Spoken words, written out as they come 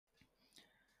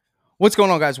What's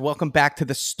going on, guys? Welcome back to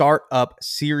the startup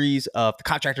series of the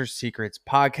Contractor Secrets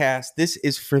podcast. This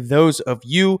is for those of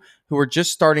you who are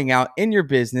just starting out in your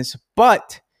business,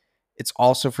 but it's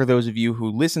also for those of you who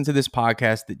listen to this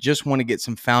podcast that just want to get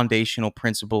some foundational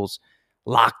principles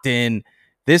locked in.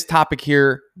 This topic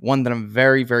here, one that I'm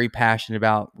very, very passionate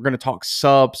about. We're going to talk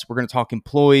subs. We're going to talk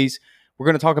employees. We're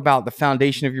going to talk about the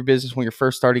foundation of your business when you're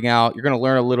first starting out. You're going to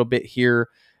learn a little bit here.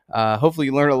 Hopefully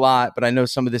you learn a lot, but I know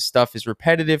some of this stuff is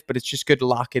repetitive, but it's just good to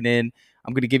lock it in.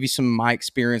 I'm going to give you some of my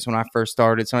experience when I first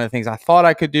started, some of the things I thought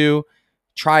I could do,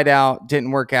 tried out,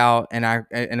 didn't work out, and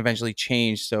eventually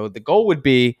changed. So the goal would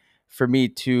be for me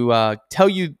to tell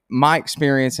you my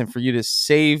experience and for you to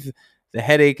save the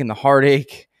headache and the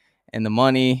heartache and the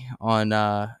money on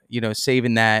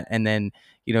saving that, and then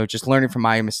just learning from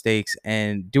my mistakes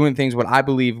and doing things what I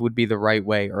believe would be the right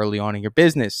way early on in your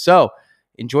business. So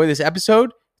enjoy this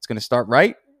episode. It's going to start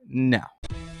right now.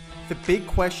 The big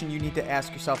question you need to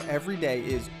ask yourself every day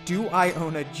is, do I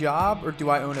own a job or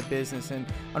do I own a business? And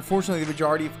unfortunately, the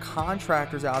majority of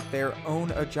contractors out there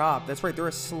own a job. That's right, they're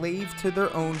a slave to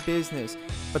their own business.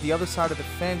 But the other side of the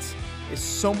fence is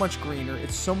so much greener,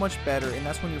 it's so much better, and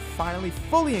that's when you're finally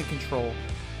fully in control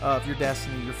of your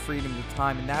destiny, your freedom, your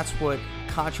time. And that's what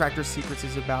Contractor Secrets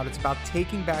is about. It's about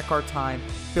taking back our time,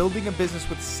 building a business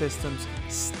with systems,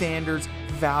 standards,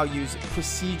 values,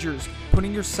 procedures,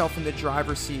 putting yourself in the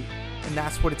driver's seat. And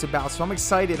that's what it's about. So I'm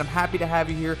excited. I'm happy to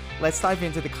have you here. Let's dive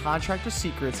into the Contractor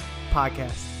Secrets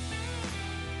podcast.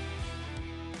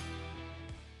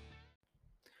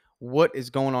 What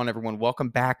is going on, everyone? Welcome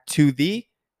back to the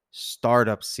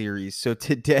startup series. So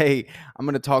today I'm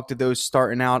going to talk to those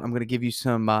starting out. I'm going to give you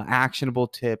some actionable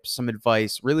tips, some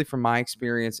advice, really from my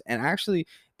experience and actually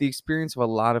the experience of a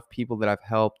lot of people that I've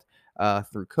helped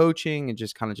through coaching and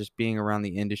just being around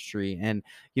the industry. And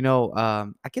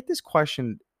I get this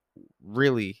question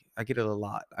I get it a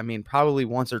lot. I mean, probably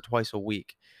once or twice a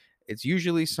week. It's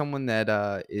usually someone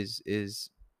that is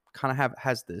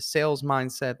has the sales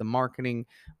mindset, the marketing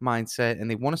mindset,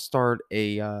 and they want to start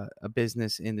a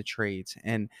business in the trades.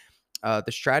 And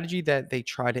the strategy that they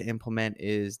try to implement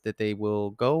is that they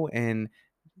will go and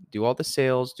do all the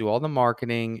sales, do all the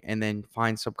marketing, and then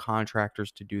find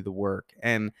subcontractors to do the work.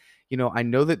 And, I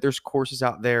know that there's courses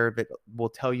out there that will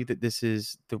tell you that this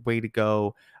is the way to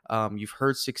go. You've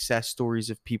heard success stories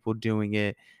of people doing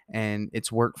it and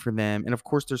it's worked for them. And of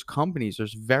course,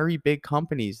 there's very big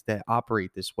companies that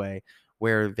operate this way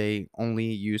where they only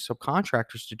use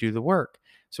subcontractors to do the work.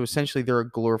 So essentially, they're a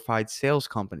glorified sales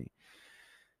company.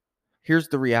 Here's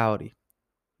the reality.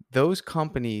 Those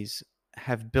companies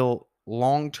have built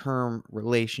long-term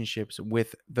relationships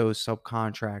with those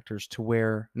subcontractors to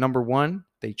where, number one,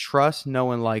 they trust,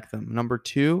 know, and like them. Number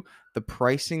two, the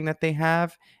pricing that they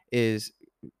have is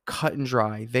cut and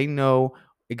dry. They know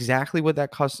exactly what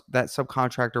that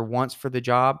subcontractor wants for the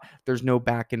job. There's no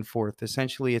back and forth.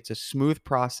 Essentially, it's a smooth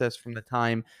process from the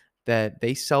time that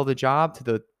they sell the job to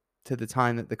the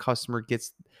time that the customer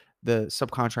gets the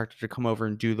subcontractor to come over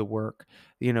and do the work.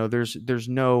 There's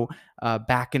no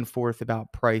back and forth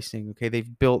about pricing. Okay,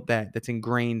 they've built that's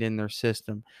ingrained in their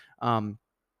system.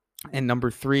 And number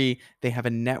three, they have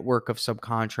a network of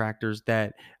subcontractors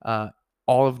that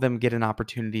all of them get an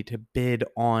opportunity to bid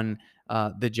on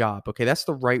the job. Okay, that's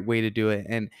the right way to do it.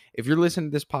 And if you're listening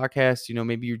to this podcast,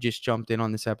 maybe you just jumped in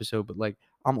on this episode, but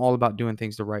I'm all about doing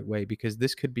things the right way because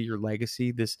this could be your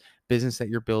legacy, this business that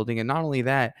you're building. And not only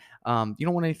that, you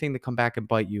don't want anything to come back and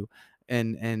bite you.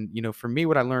 And for me,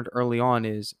 what I learned early on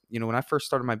is, when I first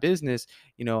started my business,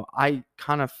 I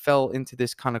kind of fell into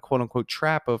this kind of quote unquote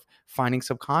trap of finding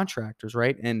subcontractors,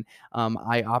 right? And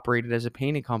I operated as a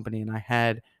painting company, and I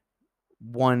had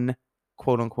one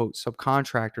quote unquote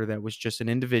subcontractor that was just an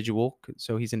individual.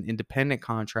 So he's an independent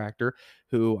contractor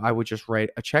who I would just write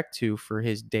a check to for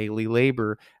his daily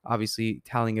labor, obviously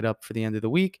tallying it up for the end of the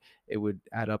week. It would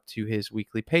add up to his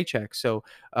weekly paycheck. So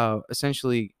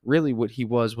essentially, really what he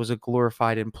was a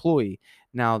glorified employee.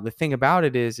 Now, the thing about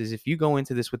it is if you go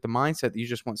into this with the mindset that you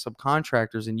just want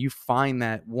subcontractors and you find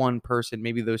that one person,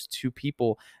 maybe those two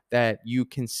people that you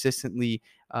consistently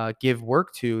give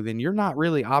work to, then you're not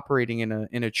really operating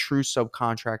in a true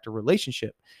subcontractor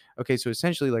relationship. Okay, so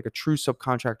essentially, like a true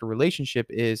subcontractor relationship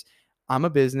is, I'm a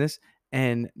business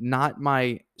and not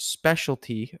my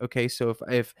specialty. Okay, so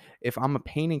if I'm a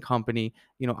painting company,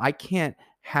 I can't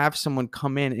have someone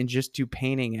come in and just do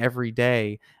painting every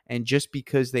day, and just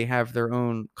because they have their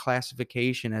own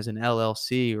classification as an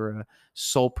LLC or a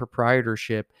sole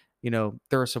proprietorship,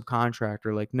 they're a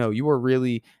subcontractor. Like, no, you are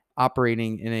really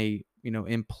operating in a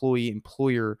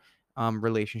employee-employer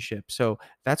relationship. So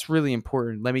that's really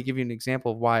important. Let me give you an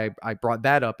example of why I brought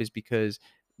that up, is because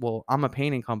well, I'm a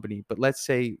painting company, but let's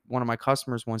say one of my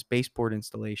customers wants baseboard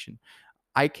installation.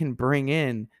 I can bring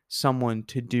in someone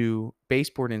to do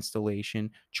baseboard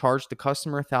installation, charge the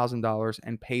customer $1,000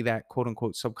 and pay that quote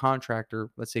unquote subcontractor,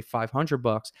 let's say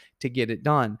 $500 to get it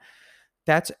done.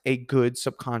 That's a good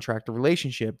subcontractor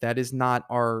relationship. That is not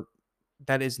our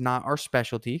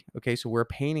specialty. Okay, so we're a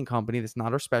painting company. That's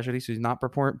not our specialty. So he's not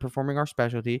performing our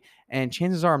specialty. And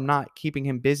chances are I'm not keeping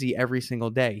him busy every single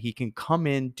day. He can come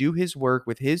in, do his work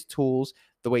with his tools,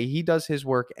 the way he does his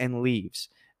work, and leaves.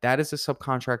 That is a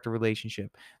subcontractor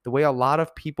relationship. The way a lot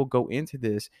of people go into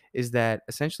this is that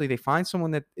essentially they find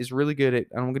someone that is really good at,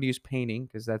 and I'm going to use painting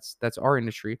because that's our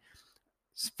industry.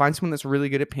 Find someone that's really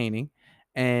good at painting,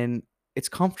 and it's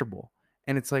comfortable.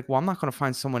 And it's like, well, I'm not going to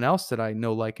find someone else that I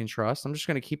know, like, and trust. I'm just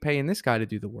going to keep paying this guy to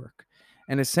do the work.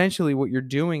 And essentially, what you're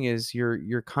doing is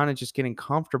you're kind of just getting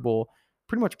comfortable,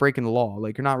 pretty much breaking the law.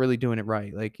 Like you're not really doing it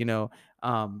right. Like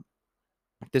um,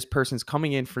 this person's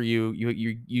coming in for you.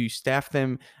 You staff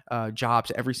them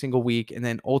jobs every single week, and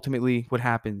then ultimately, what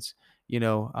happens?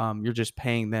 You're just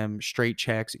paying them straight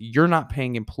checks. You're not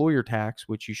paying employer tax,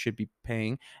 which you should be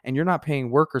paying, and you're not paying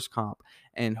workers' comp.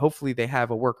 And hopefully, they have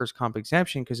a workers' comp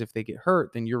exemption because if they get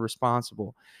hurt, then you're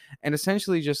responsible. And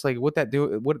essentially, just like what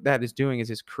that is doing is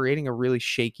it's creating a really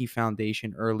shaky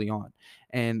foundation early on.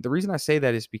 And the reason I say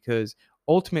that is because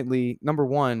ultimately, number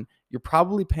one, you're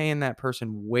probably paying that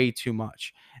person way too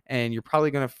much, and you're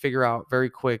probably going to figure out very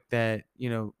quick that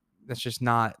that's just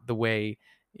not the way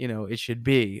it should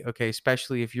be. Okay,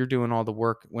 especially if you're doing all the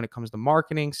work when it comes to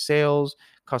marketing, sales,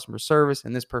 customer service,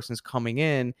 and this person's coming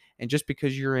in, and just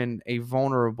because you're in a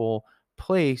vulnerable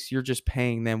place, you're just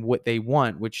paying them what they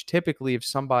want, which typically, if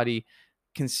somebody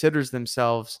considers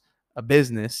themselves a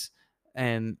business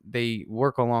and they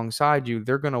work alongside you,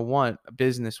 they're going to want a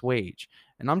business wage.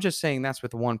 And I'm just saying that's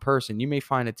with one person. You may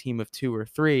find a team of two or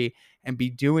three and be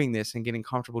doing this and getting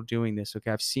comfortable doing this.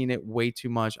 Okay, I've seen it way too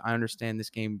much. I understand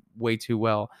this game way too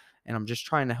well. And I'm just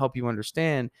trying to help you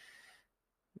understand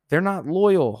they're not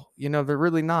loyal. They're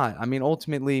really not. I mean,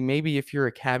 ultimately, maybe if you're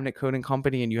a cabinet coating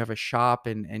company and you have a shop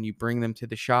and you bring them to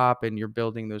the shop and you're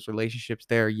building those relationships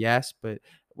there, yes. But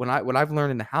what I've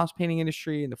learned in the house painting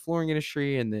industry, in the flooring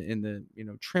industry, and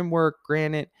the trim work,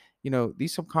 granite,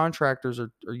 these subcontractors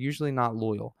are usually not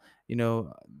loyal.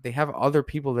 They have other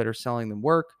people that are selling them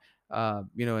work.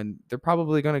 And they're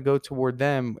probably going to go toward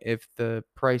them if the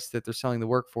price that they're selling the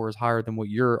work for is higher than what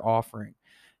you're offering.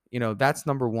 That's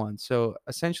number one. So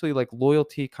essentially, like,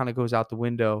 loyalty kind of goes out the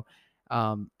window,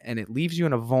 and it leaves you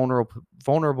in a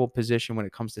vulnerable position when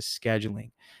it comes to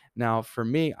scheduling. Now for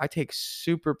me, I take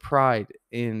super pride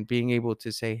in being able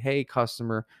to say, hey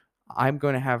customer, I'm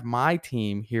going to have my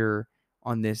team here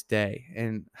on this day.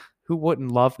 And who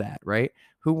wouldn't love that, right?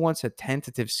 Who wants a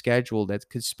tentative schedule that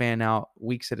could span out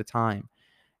weeks at a time?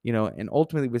 And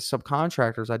ultimately, with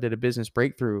subcontractors, I did a business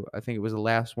breakthrough. I think it was the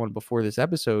last one before this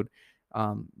episode.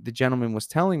 The gentleman was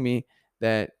telling me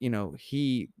that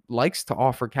he likes to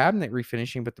offer cabinet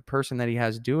refinishing, but the person that he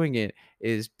has doing it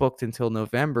is booked until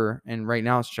November, and right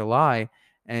now it's July,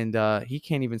 and he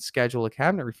can't even schedule a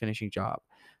cabinet refinishing job.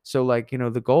 So, like,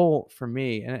 the goal for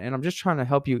me, and I'm just trying to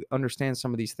help you understand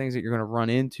some of these things that you're going to run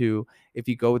into if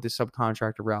you go with the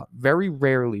subcontractor route. Very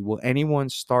rarely will anyone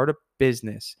start a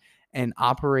business and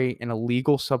operate in a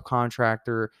legal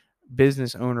subcontractor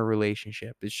business owner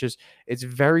relationship. It's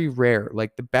very rare.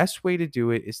 Like, the best way to do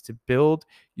it is to build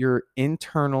your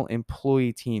internal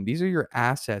employee team. These are your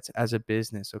assets as a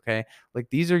business, okay? Like,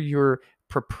 this is your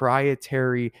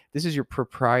proprietary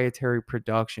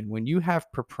production. When you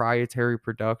have proprietary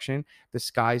production, the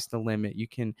sky's the limit. You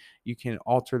can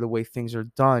alter the way things are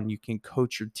done. You can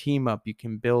coach your team up. You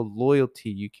can build loyalty.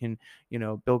 You can,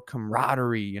 build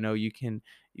camaraderie. You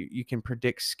can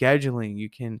predict scheduling. You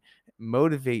can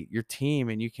motivate your team,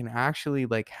 and you can actually,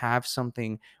 like, have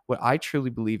something what I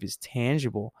truly believe is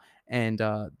tangible. And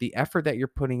the effort that you're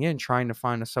putting in trying to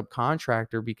find a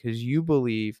subcontractor because you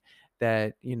believe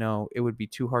that it would be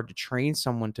too hard to train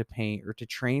someone to paint, or to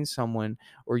train someone,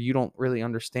 or you don't really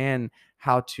understand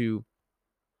how to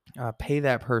pay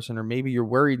that person, or maybe you're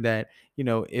worried that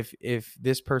if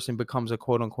this person becomes a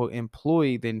quote unquote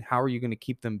employee, then how are you going to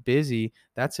keep them busy?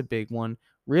 That's a big one.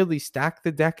 Really stack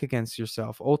the deck against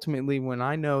yourself. Ultimately, when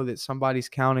I know that somebody's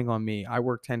counting on me, I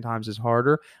work 10 times as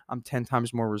harder. I'm 10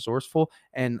 times more resourceful.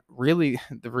 And really,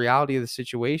 the reality of the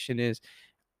situation is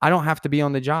I don't have to be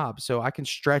on the job. So I can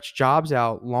stretch jobs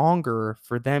out longer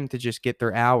for them to just get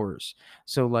their hours.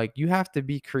 So, like, you have to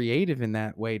be creative in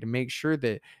that way to make sure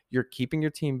that you're keeping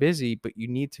your team busy, but you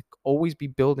need to always be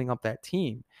building up that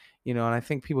team. and I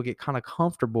think people get kind of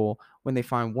comfortable when they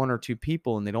find one or two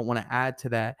people and they don't want to add to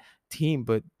that team.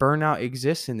 But burnout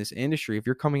exists in this industry. If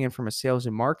you're coming in from a sales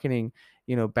and marketing,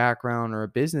 background or a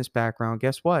business background,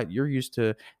 guess what? You're used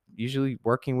to usually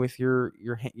working with you're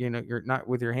not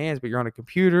with your hands, but you're on a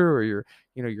computer, or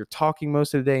you're talking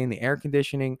most of the day in the air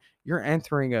conditioning. You're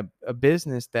entering a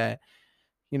business that,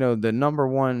 the number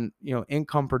one,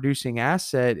 income producing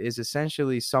asset is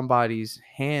essentially somebody's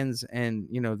hands and,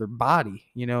 their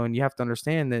body, and you have to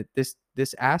understand that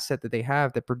this asset that they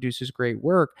have that produces great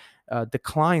work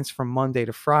declines from Monday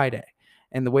to Friday.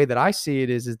 And the way that I see it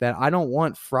is that I don't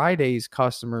want Friday's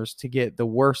customers to get the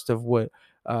worst of what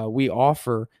we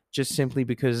offer, just simply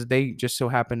because they just so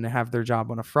happen to have their job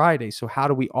on a Friday. So how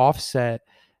do we offset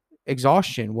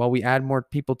exhaustion? Well, we add more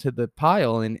people to the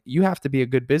pile, and you have to be a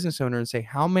good business owner and say,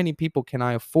 how many people can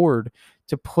I afford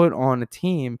to put on a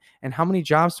team, and how many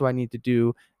jobs do I need to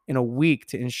do in a week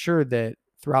to ensure that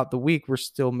throughout the week we're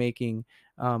still making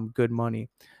good money.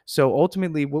 So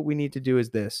ultimately what we need to do is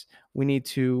this: we need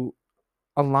to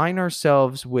align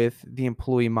ourselves with the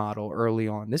employee model early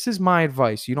on. This is my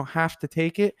advice. You don't have to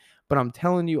take it, but I'm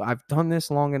telling you, I've done this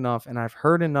long enough and I've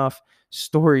heard enough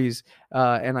stories,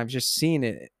 and I've just seen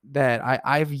it, that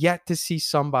I've yet to see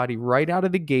somebody right out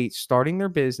of the gate starting their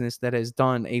business that has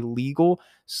done a legal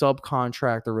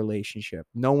subcontractor relationship.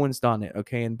 No one's done it.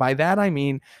 Okay. And by that, I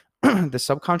mean, the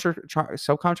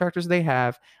subcontractors they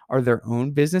have are their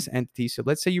own business entity. So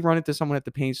let's say you run into someone at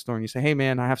the paint store and you say, hey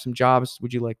man, I have some jobs.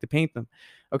 Would you like to paint them?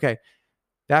 Okay.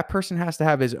 That person has to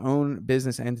have his own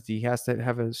business entity. He has to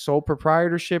have a sole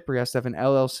proprietorship, or he has to have an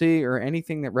LLC or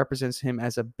anything that represents him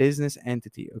as a business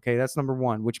entity. Okay. That's number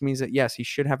one, which means that yes, he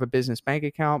should have a business bank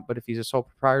account, but if he's a sole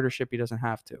proprietorship, he doesn't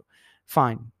have to.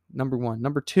 Fine. Number one.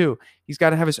 Number two, he's got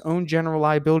to have his own general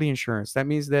liability insurance. That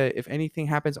means that if anything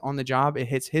happens on the job, it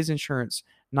hits his insurance,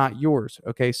 not yours.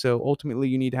 Okay. So ultimately,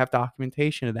 you need to have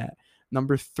documentation of that.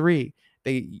 Number three,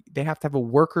 they have to have a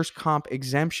workers' comp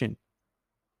exemption.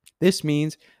 This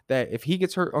means that if he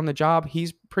gets hurt on the job,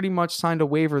 he's pretty much signed a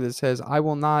waiver that says, I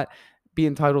will not be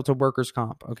entitled to workers'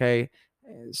 comp. Okay.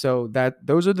 So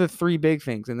those are the three big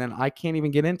things. And then I can't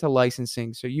even get into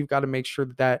licensing. So you've got to make sure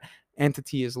that that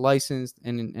entity is licensed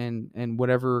and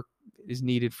whatever is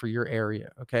needed for your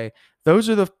area. Okay. Those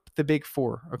are the big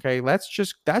four. Okay. That's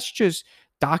just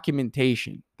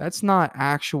documentation. That's not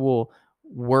actual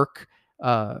work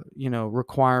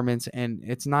requirements, and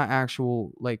it's not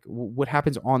actual like what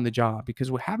happens on the job,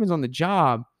 because what happens on the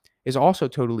job is also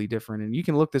totally different. And you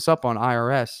can look this up on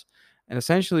IRS. And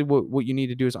essentially what you need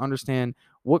to do is understand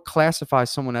what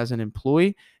classifies someone as an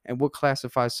employee and what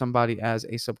classifies somebody as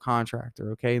a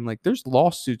subcontractor. Okay. And like there's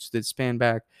lawsuits that span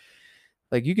back,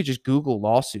 like you could just Google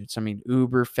lawsuits. I mean,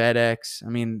 Uber, FedEx. I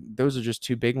mean, those are just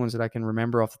two big ones that I can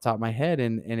remember off the top of my head.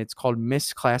 And it's called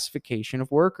misclassification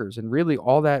of workers. And really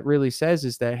all that really says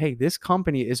is that, hey, this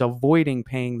company is avoiding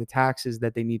paying the taxes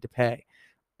that they need to pay.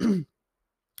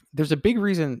 There's a big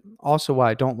reason also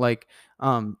why I don't like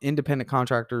independent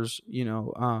contractors.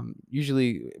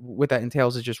 Usually what that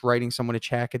entails is just writing someone a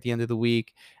check at the end of the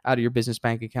week out of your business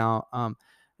bank account.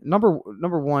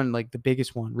 Number one, like the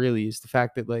biggest one really, is the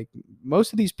fact that like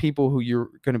most of these people who you're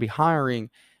going to be hiring,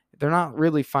 they're not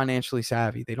really financially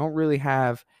savvy. They don't really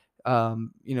have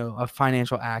a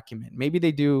financial acumen. Maybe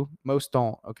they do, most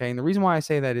don't. Okay. And the reason why I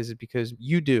say that is because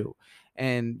you do,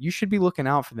 and you should be looking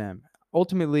out for them.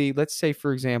 Ultimately, let's say,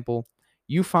 for example,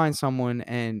 you find someone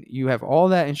and you have all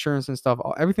that insurance and stuff,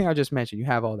 everything I just mentioned, you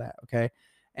have all that. Okay.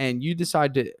 And you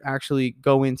decide to actually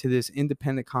go into this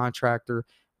independent contractor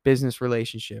business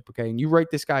relationship. Okay. And you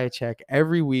write this guy a check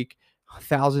every week,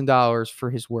 $1,000 for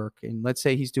his work. And let's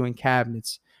say he's doing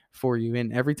cabinets for you.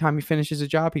 And every time he finishes a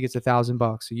job, he gets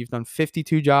 $1,000. So you've done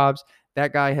 52 jobs.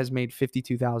 That guy has made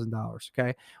 $52,000.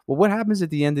 Okay. Well, what happens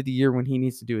at the end of the year when he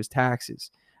needs to do his taxes?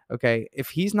 Okay. If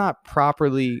he's not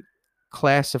properly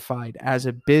classified as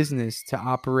a business to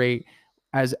operate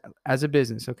as a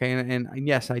business. Okay. And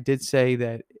yes, I did say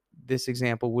that this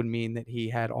example would mean that he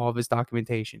had all of his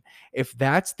documentation. If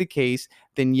that's the case,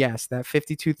 then yes, that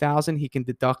 52,000, he can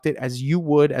deduct it as you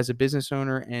would as a business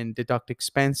owner and deduct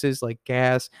expenses like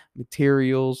gas,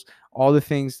 materials, all the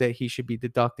things that he should be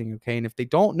deducting. Okay. And if they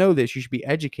don't know this, you should be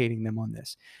educating them on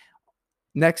this.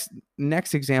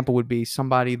 Next example would be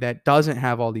somebody that doesn't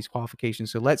have all these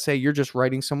qualifications. So let's say you're just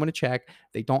writing someone a check.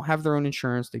 They don't have their own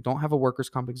insurance. They don't have a workers'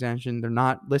 comp exemption. They're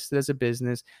not listed as a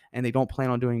business, and they don't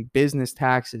plan on doing business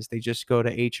taxes. They just go to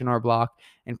H&R Block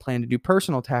and plan to do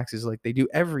personal taxes like they do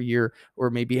every year or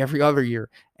maybe every other year.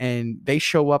 And they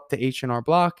show up to H&R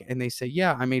Block and they say,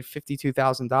 yeah, I made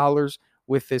 $52,000.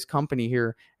 with this company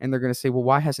here, and they're going to say, well,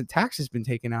 why hasn't taxes been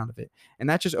taken out of it? And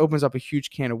that just opens up a huge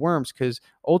can of worms, because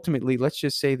ultimately, let's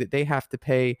just say that they have to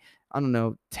pay, I don't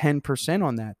know, 10%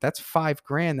 on that. That's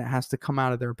 $5,000 that has to come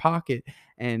out of their pocket.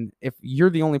 And if you're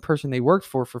the only person they worked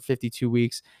for 52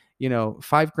 weeks,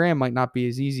 $5,000 might not be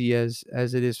as easy as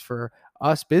it is for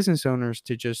us business owners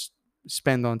to just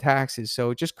spend on taxes.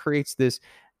 So it just creates this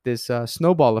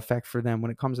snowball effect for them when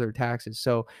it comes to their taxes.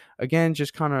 So again,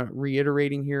 just kind of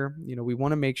reiterating here, we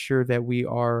want to make sure that we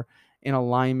are in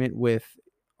alignment with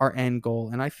our end goal.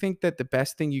 And I think that the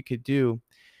best thing you could do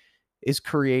is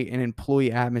create an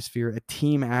employee atmosphere, a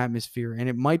team atmosphere. And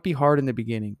it might be hard in the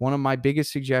beginning. One of my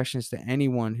biggest suggestions to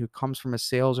anyone who comes from a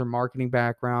sales or marketing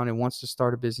background and wants to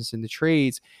start a business in the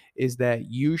trades is that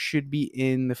you should be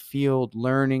in the field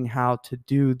learning how to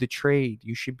do the trade.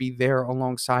 You should be there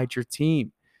alongside your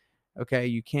team. Okay,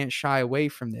 you can't shy away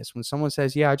from this. When someone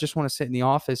says, yeah, I just want to sit in the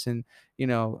office and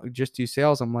just do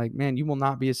sales, I'm like, man, you will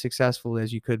not be as successful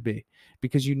as you could be,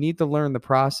 because you need to learn the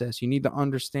process. You need to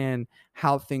understand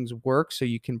how things work so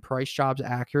you can price jobs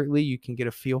accurately. You can get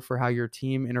a feel for how your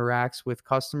team interacts with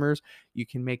customers. You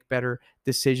can make better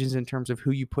decisions in terms of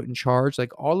who you put in charge.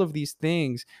 Like, all of these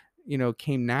things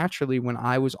came naturally when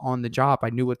I was on the job. I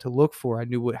knew what to look for. I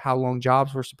knew how long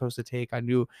jobs were supposed to take. I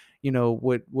knew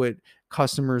what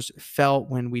customers felt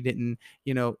when we didn't,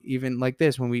 even like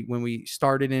this, when we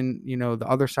started in the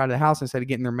other side of the house instead of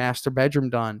getting their master bedroom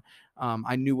done.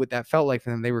 I knew what that felt like for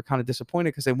them. They were kind of disappointed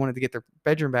because they wanted to get their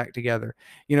bedroom back together.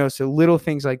 So little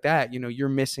things like that, you're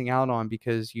missing out on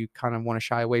because you kind of want to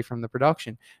shy away from the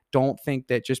production. Don't think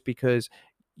that just because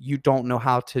you don't know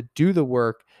how to do the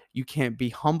work, you can't be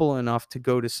humble enough to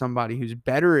go to somebody who's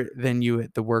better than you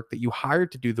at the work that you hired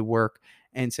to do the work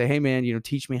and say, hey man,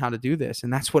 teach me how to do this.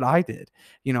 And that's what I did.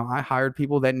 I hired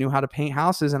people that knew how to paint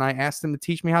houses and I asked them to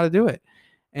teach me how to do it.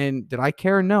 And did I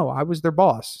care? No, I was their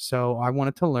boss. So I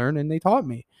wanted to learn and they taught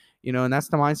me, and that's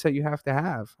the mindset you have to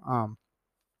have.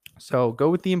 So go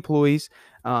with the employees.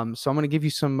 So I'm going to give you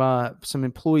some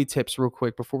employee tips real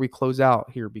quick before we close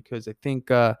out here, because I think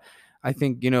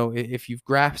if you've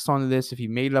grasped onto this, if you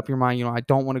made it up your mind, I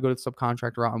don't want to go to the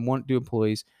subcontractor route, I want to do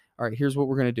employees. All right, here's what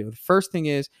we're going to do. The first thing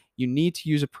is you need to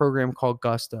use a program called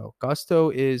Gusto. Gusto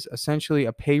is essentially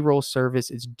a payroll service.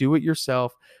 It's do it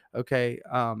yourself. Okay.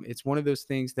 It's one of those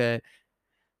things that,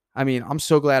 I'm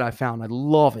so glad I found. I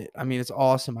love it. It's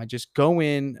awesome. I just go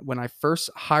in when I first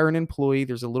hire an employee.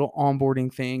 There's a little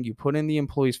onboarding thing. You put in the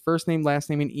employee's first name, last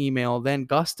name, and email. Then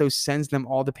Gusto sends them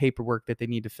all the paperwork that they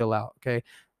need to fill out. Okay.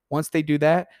 Once they do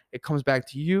that, it comes back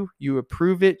to you. You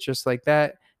approve it just like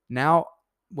that. Now,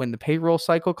 when the payroll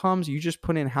cycle comes, you just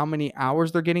put in how many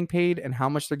hours they're getting paid and how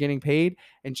much they're getting paid.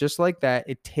 And just like that,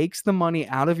 it takes the money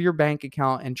out of your bank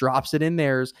account and drops it in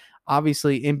theirs.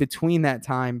 Obviously, in between that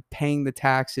time, paying the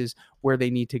taxes where they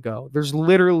need to go. There's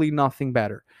literally nothing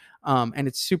better. And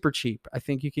it's super cheap. I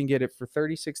think you can get it for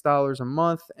 $36 a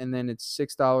month, and then it's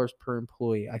 $6 per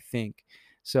employee, I think.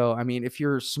 So, if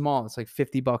you're small, it's like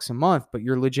 $50 a month, but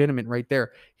you're legitimate right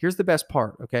there. Here's the best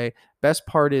part. Okay. Best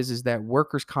part is that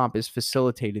workers' comp is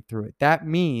facilitated through it. That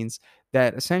means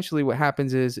that essentially what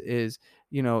happens is,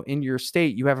 in your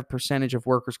state, you have a percentage of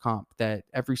workers' comp that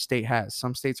every state has.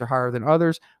 Some states are higher than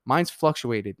others. Mine's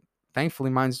fluctuated. Thankfully,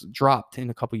 mine's dropped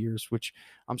in a couple years, which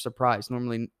I'm surprised.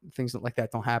 Normally things like that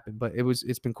don't happen, but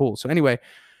it's been cool. So anyway,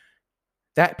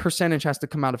 that percentage has to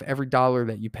come out of every dollar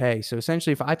that you pay. So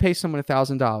essentially, if I pay someone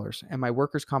 $1,000 and my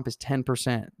workers' comp is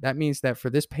 10%, that means that for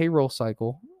this payroll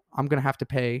cycle, I'm going to have to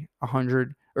pay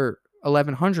 $100 or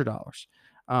 $1,100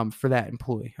 for that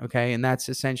employee. Okay. And that's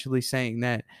essentially saying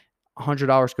that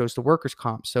 $100 goes to workers'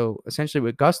 comp. So essentially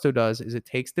what Gusto does is it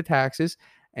takes the taxes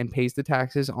and pays the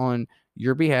taxes on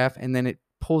your behalf. And then it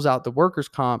pulls out the workers'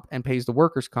 comp and pays the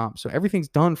workers' comp. So everything's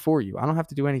done for you. I don't have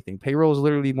to do anything. Payroll is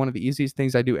literally one of the easiest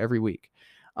things I do every week.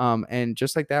 And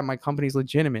just like that, my company's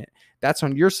legitimate. That's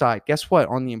on your side. Guess what?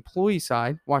 On the employee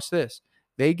side, watch this.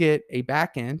 They get a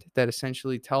back end that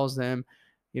essentially tells them,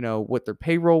 what their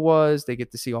payroll was. They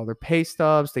get to see all their pay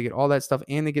stubs. They get all that stuff,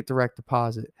 and they get direct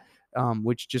deposit.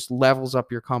 Which just levels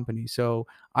up your company. So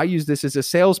I use this as a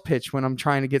sales pitch when I'm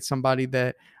trying to get somebody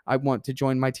that I want to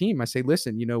join my team. I say,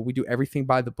 listen, we do everything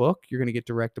by the book. You're going to get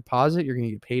direct deposit. You're going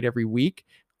to get paid every week.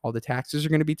 All the taxes are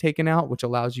going to be taken out, which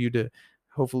allows you to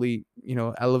hopefully,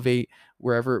 elevate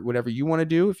whatever you want to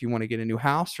do. If you want to get a new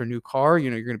house or a new car,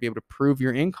 you're going to be able to prove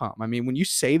your income. When you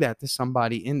say that to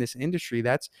somebody in this industry,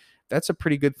 that's a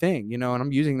pretty good thing, and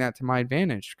I'm using that to my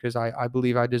advantage because I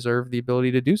believe I deserve the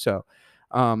ability to do so.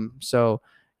 So,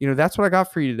 that's what I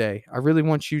got for you today. I really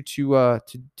want you to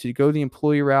go the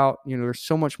employee route. There's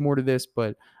so much more to this,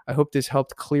 but I hope this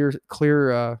helped clear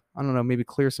I don't know, maybe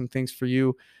clear some things for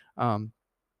you um,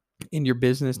 in your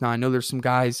business. Now, I know there's some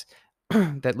guys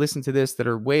that listen to this that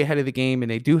are way ahead of the game, and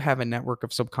they do have a network of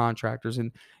subcontractors,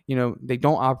 and they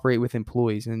don't operate with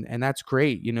employees, and that's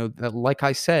great. Like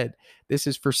I said, this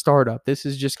is for startup. This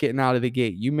is just getting out of the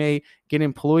gate. You may get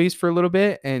employees for a little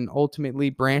bit and ultimately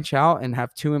branch out and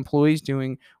have 2 employees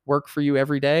doing work for you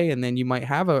every day, and then you might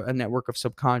have a network of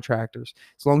subcontractors.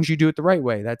 As long as you do it the right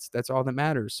way, that's all that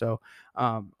matters. So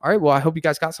all right, well, I hope you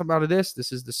guys got something out of this.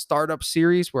 This is the startup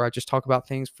series where I just talk about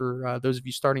things for those of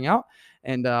you starting out,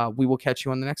 and we will catch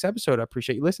you on the next episode. I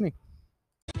appreciate you listening.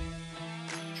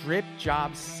 Drip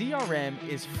Jobs CRM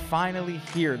is finally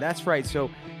here. That's right. So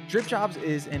Drip Jobs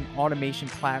is an automation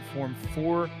platform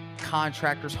for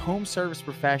contractors, home service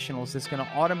professionals that's going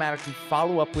to automatically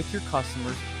follow up with your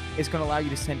customers. It's going to allow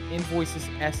you to send invoices,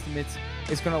 estimates.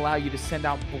 It's going to allow you to send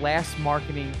out blast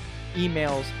marketing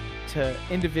emails to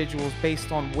individuals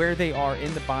based on where they are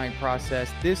in the buying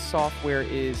process. This software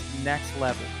is next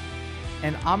level.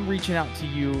 And I'm reaching out to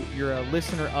you. You're a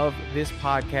listener of this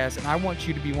podcast, and I want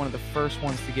you to be one of the first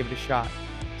ones to give it a shot.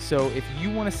 So if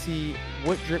you want to see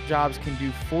what Drip Jobs can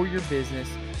do for your business,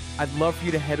 I'd love for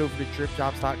you to head over to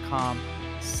dripjobs.com,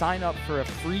 sign up for a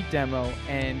free demo,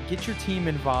 and get your team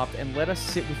involved, and let us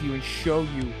sit with you and show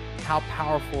you how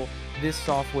powerful this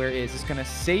software is. It's going to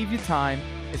save you time,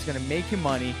 it's going to make you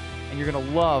money, and you're going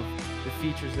to love the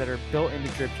features that are built into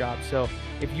Drip Jobs. So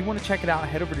if you want to check it out,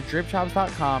 head over to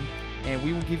dripjobs.com, and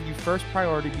we will give you first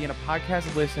priority being a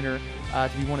podcast listener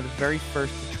to be one of the very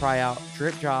first to try out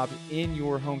Drip Jobs in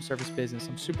your home service business.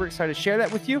 I'm super excited to share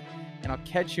that with you, and I'll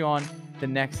catch you on the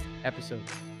next episode.